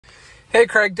Hey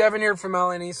Craig, Devin here from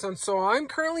LA Nissan. So I'm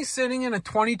currently sitting in a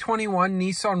 2021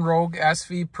 Nissan Rogue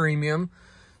SV Premium.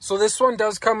 So this one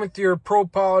does come with your Pro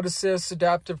Pilot Assist,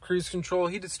 adaptive cruise control,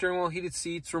 heated steering wheel, heated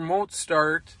seats, remote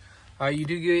start. You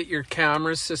do get your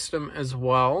camera system as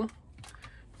well.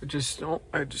 I just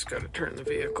got to turn the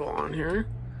vehicle on here.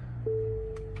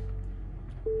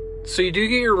 So you do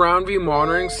get your round view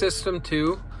monitoring system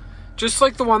too, just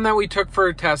like the one that we took for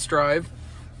a test drive.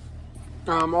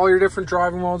 All your different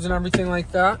driving modes and everything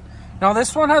like that. Now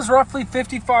this one has roughly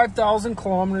 55,000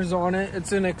 kilometers on it.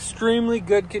 It's in extremely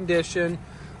good condition.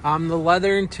 The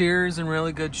leather interior is in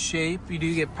really good shape. You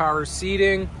do get power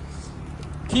seating,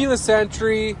 keyless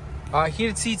entry,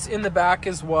 heated seats in the back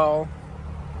as well,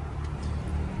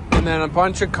 and then a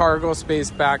bunch of cargo space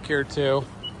back here too.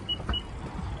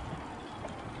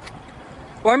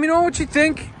 Let me know what you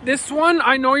think. This one,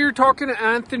 I know you're talking to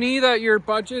Anthony that your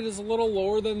budget is a little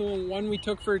lower than the one we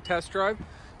took for a test drive.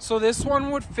 So this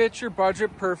one would fit your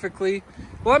budget perfectly.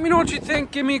 Let me know what you think.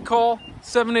 Give me a call,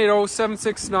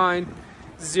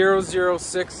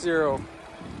 780-769-0060.